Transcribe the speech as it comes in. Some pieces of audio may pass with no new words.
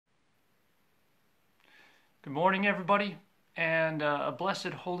Good morning, everybody, and a blessed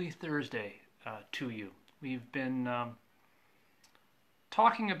Holy Thursday to you. We've been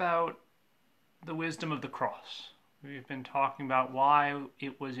talking about the wisdom of the cross. We've been talking about why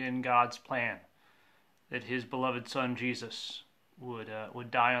it was in God's plan that His beloved Son Jesus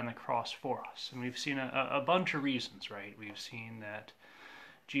would die on the cross for us, and we've seen a bunch of reasons. Right? We've seen that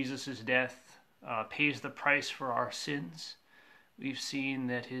Jesus' death pays the price for our sins. We've seen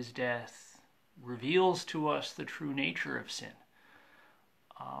that His death reveals to us the true nature of sin.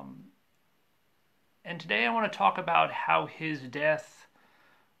 Um, and today I want to talk about how His death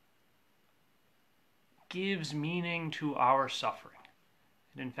gives meaning to our suffering.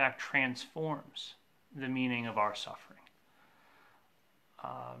 It in fact transforms the meaning of our suffering.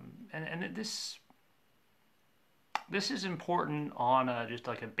 And this is important on just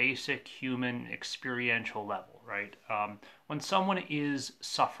like a basic human experiential level, right? When someone is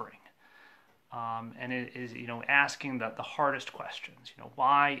suffering, and it is, asking the hardest questions.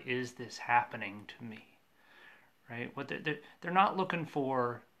 Why is this happening to me? Right? What they're not looking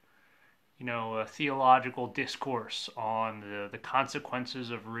for, a theological discourse on the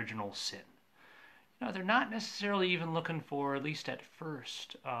consequences of original sin. They're not necessarily even looking for, at least at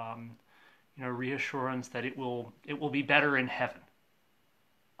first, reassurance that it will be better in heaven.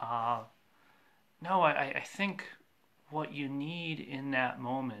 No, I think what you need in that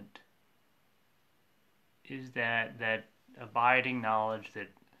moment is that abiding knowledge that,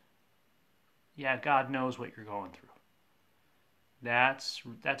 yeah, God knows what you're going through. That's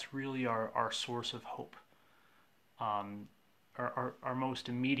really our source of hope, our most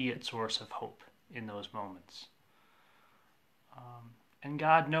immediate source of hope in those moments. And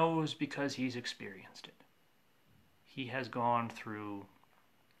God knows because He's experienced it. He has gone through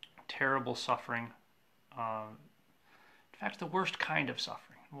terrible suffering, in fact, the worst kind of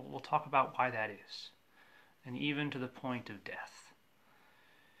suffering. We'll talk about why that is, and even to the point of death.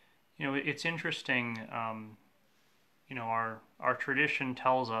 It's interesting. Our tradition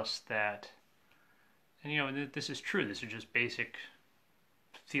tells us that, and this is true. This is just basic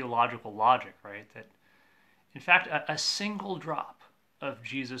theological logic, right? That in fact, a single drop of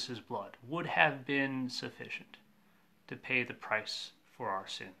Jesus' blood would have been sufficient to pay the price for our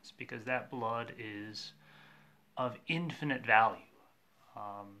sins, because that blood is of infinite value.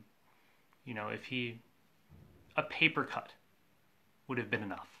 If a paper cut would have been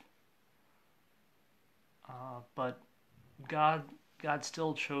enough. But God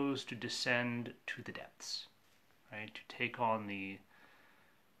still chose to descend to the depths, right? To take on the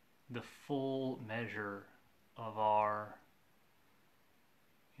full measure of our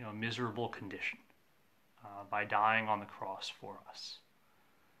miserable condition by dying on the cross for us.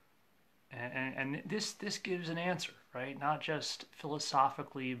 And this gives an answer, right? Not just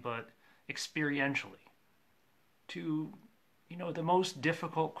philosophically, but experientially, to the most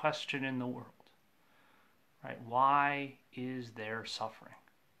difficult question in the world, right? Why is there suffering?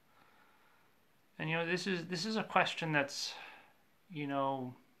 And this is a question that's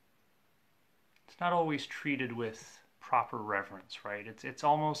it's not always treated with proper reverence, right? It's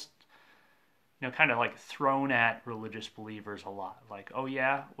almost kind of like thrown at religious believers a lot. Like, oh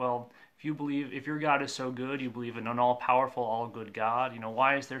yeah, well, if your God is so good, you believe in an all-powerful, all-good God,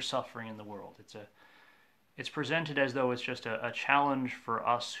 why is there suffering in the world? It's presented as though it's just a challenge for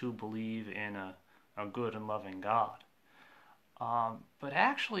us who believe in a good and loving God. But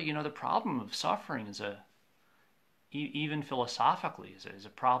actually, the problem of suffering is even philosophically, is a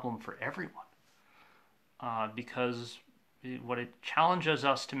problem for everyone. Because what it challenges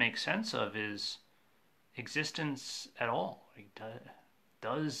us to make sense of is existence at all. Like,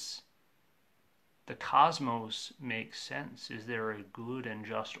 does the cosmos make sense? Is there a good and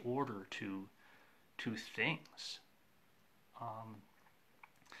just order to things?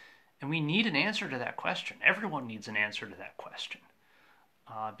 And we need an answer to that question. Everyone needs an answer to that question.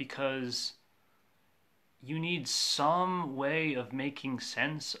 Because you need some way of making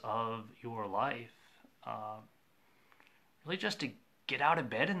sense of your life, really just to get out of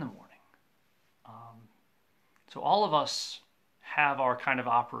bed in the morning. So all of us have our kind of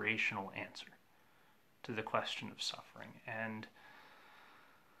operational answer to the question of suffering. And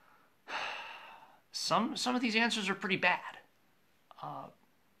some of these answers are pretty bad.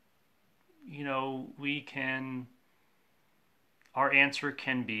 Our answer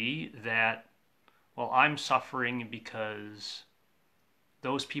can be that, well, I'm suffering because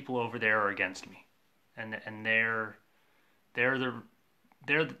those people over there are against me, and they're the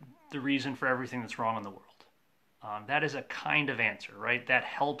reason for everything that's wrong in the world. That is a kind of answer, right? That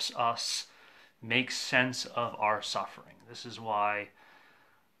helps us make sense of our suffering. This is why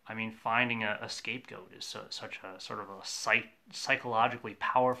I mean, finding a scapegoat is such a sort of a psychologically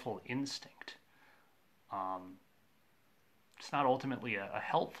powerful instinct. Um, it's not ultimately a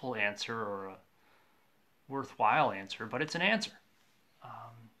helpful answer or a worthwhile answer, but it's an answer.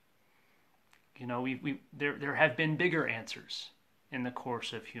 Um, there have been bigger answers in the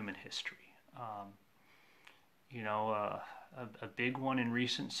course of human history. You know, a big one in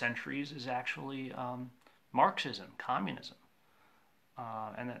recent centuries is actually Marxism, communism.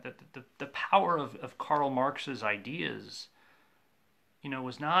 And the power of Karl Marx's ideas,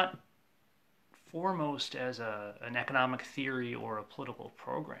 was not foremost as an economic theory or a political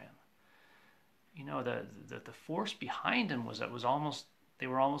program. The force behind them they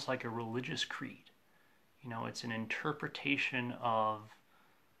were almost like a religious creed. It's an interpretation of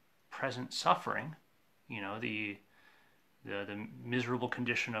present suffering, the miserable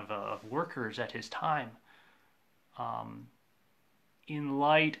condition of workers at his time, in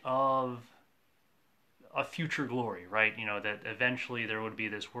light of a future glory, right? That eventually there would be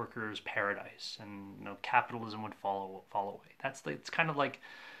this workers' paradise, and capitalism would fall away. It's kind of like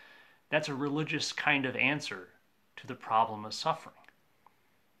that's a religious kind of answer to the problem of suffering.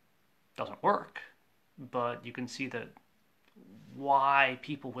 Doesn't work, but you can see that why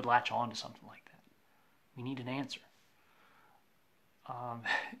people would latch on to something like that. We need an answer.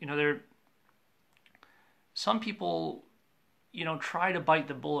 Some people, try to bite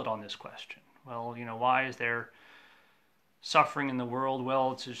the bullet on this question. Well, why is there suffering in the world?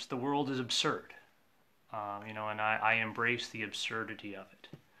 Well, it's just the world is absurd. And I embrace the absurdity of it.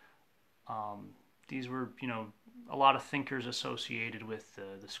 These were, a lot of thinkers associated with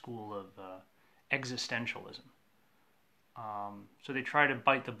the school of existentialism. So they try to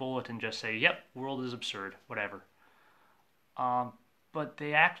bite the bullet and just say, yep, world is absurd, whatever. But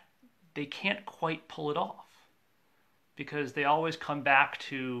they can't quite pull it off, because they always come back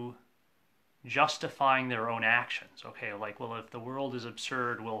to justifying their own actions. Okay, like, well, if the world is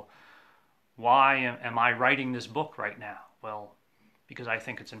absurd, well, why am I writing this book right now? Well, because I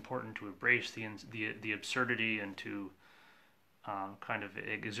think it's important to embrace the absurdity and to kind of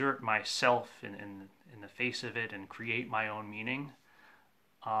exert myself in the face of it and create my own meaning.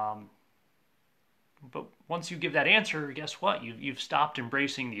 But once you give that answer, guess what? You've stopped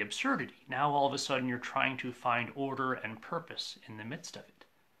embracing the absurdity. Now all of a sudden you're trying to find order and purpose in the midst of it.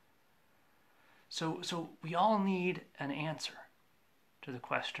 So we all need an answer to the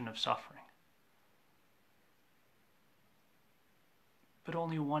question of suffering. But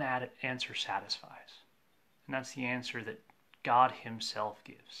only one answer satisfies. And that's the answer that God himself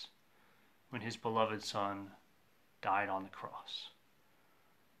gives when his beloved Son died on the cross.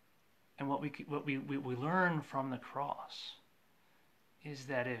 And what we learn from the cross is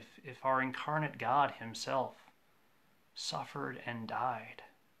that if our incarnate God himself suffered and died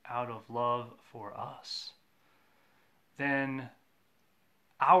out of love for us, then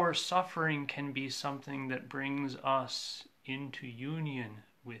our suffering can be something that brings us into union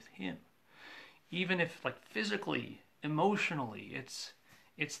with him. Even if, like, physically, emotionally, it's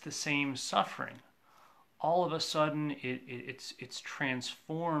the same suffering. All of a sudden it's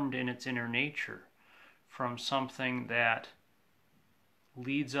transformed in its inner nature from something that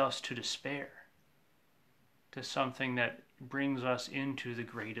leads us to despair to something that brings us into the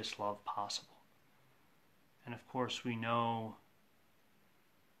greatest love possible. And of course we know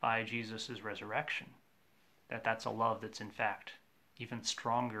by Jesus' resurrection that that's a love that's in fact even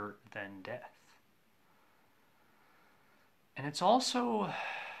stronger than death. And it's also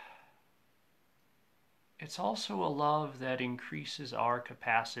a love that increases our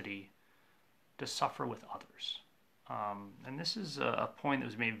capacity to suffer with others. And this is a point that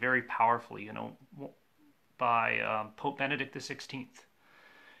was made very powerfully, by Pope Benedict XVI.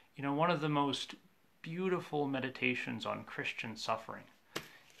 One of the most beautiful meditations on Christian suffering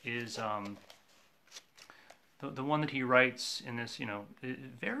is the one that he writes in this,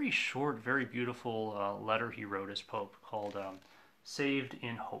 very short, very beautiful letter he wrote as Pope called Saved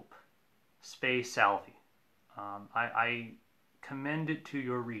in Hope, Spe Salvi. I commend it to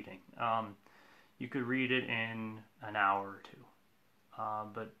your reading. You could read it in an hour or two.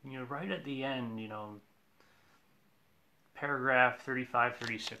 But, right at the end, paragraph 35,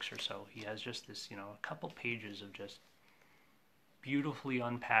 36 or so, he has just this, a couple pages of just beautifully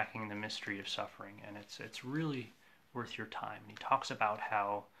unpacking the mystery of suffering, and it's really worth your time. He talks about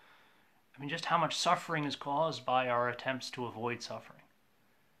how, just how much suffering is caused by our attempts to avoid suffering,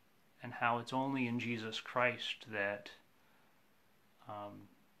 and how it's only in Jesus Christ that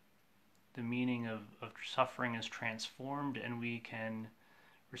the meaning of suffering is transformed, and we can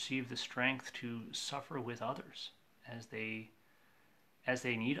receive the strength to suffer with others as they as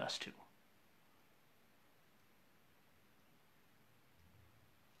they need us to.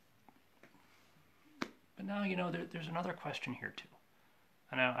 But now, there's another question here too.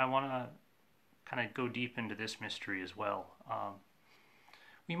 And I want to kind of go deep into this mystery as well.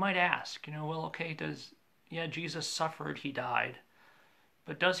 We might ask, well, okay, Jesus suffered, he died,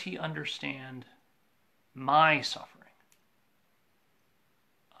 but does he understand my suffering?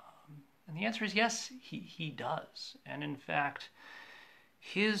 And the answer is yes, he does. And in fact,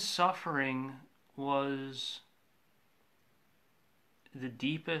 his suffering was the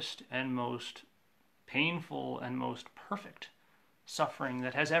deepest and most painful and most perfect suffering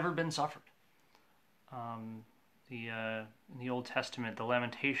that has ever been suffered. In the Old Testament, the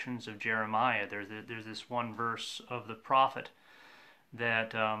Lamentations of Jeremiah, there's this one verse of the prophet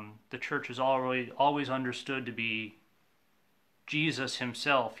that the church has always understood to be Jesus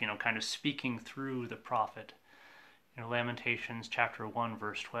himself, kind of speaking through the prophet. Lamentations chapter 1,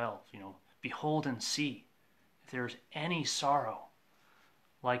 verse 12, behold and see if there is any sorrow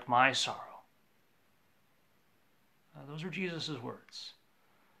like my sorrow. Those are Jesus' words.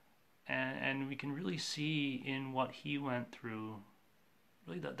 And we can really see in what he went through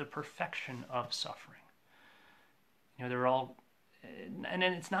really the perfection of suffering. They're all, and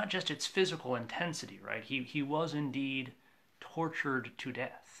then it's not just its physical intensity, right? He was indeed tortured to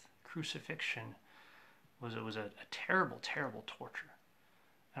death. Crucifixion was a terrible, terrible torture.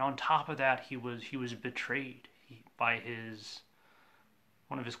 And on top of that, he was betrayed by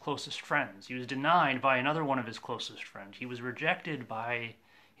one of his closest friends. He was denied by another one of his closest friends. He was rejected by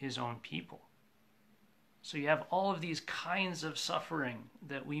his own people. So you have all of these kinds of suffering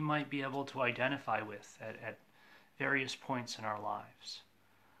that we might be able to identify with at various points in our lives.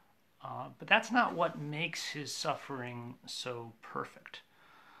 But that's not what makes his suffering so perfect.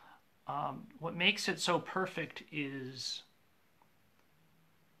 What makes it so perfect is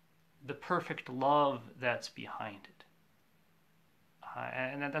the perfect love that's behind it.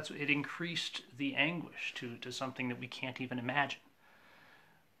 And it increased the anguish to something that we can't even imagine.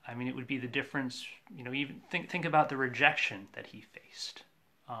 I mean, it would be the difference, even think about the rejection that he faced.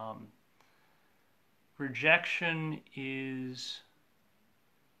 Rejection is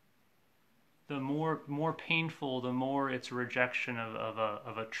the more painful, the more it's a rejection of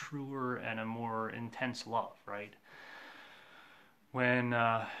a truer and a more intense love, right? When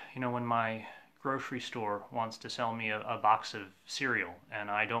my grocery store wants to sell me a box of cereal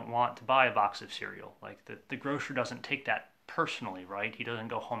and I don't want to buy a box of cereal, like the grocer doesn't take that personally, right? He doesn't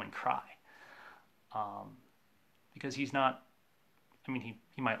go home and cry. Because he's not, he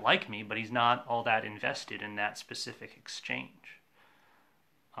might like me, but he's not all that invested in that specific exchange.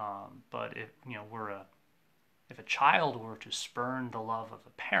 But if a child were to spurn the love of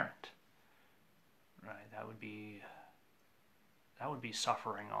a parent, right, that would be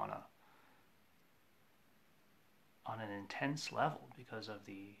suffering on an intense level because of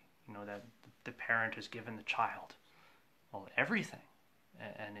that the parent has given the child everything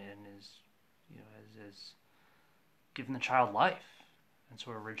and is given the child life, and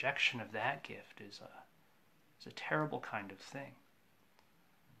so a rejection of that gift is a terrible kind of thing.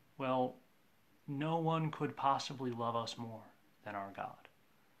 Well, no one could possibly love us more than our God.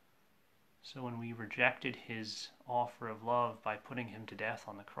 So when we rejected his offer of love by putting him to death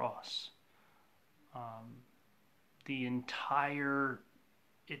on the cross, the entire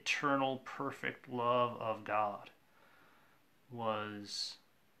eternal perfect love of God was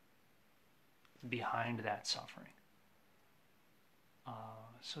behind that suffering.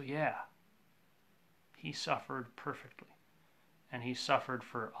 So yeah, he suffered perfectly, and he suffered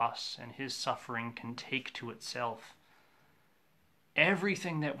for us, and his suffering can take to itself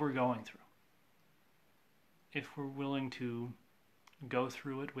everything that we're going through if we're willing to go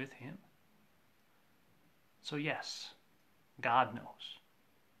through it with him. So yes, God knows.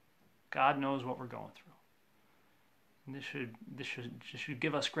 God knows what we're going through. And this should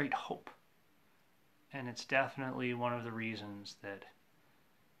give us great hope. And it's definitely one of the reasons that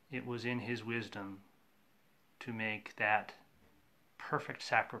it was in his wisdom to make that perfect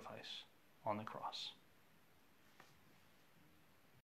sacrifice on the cross.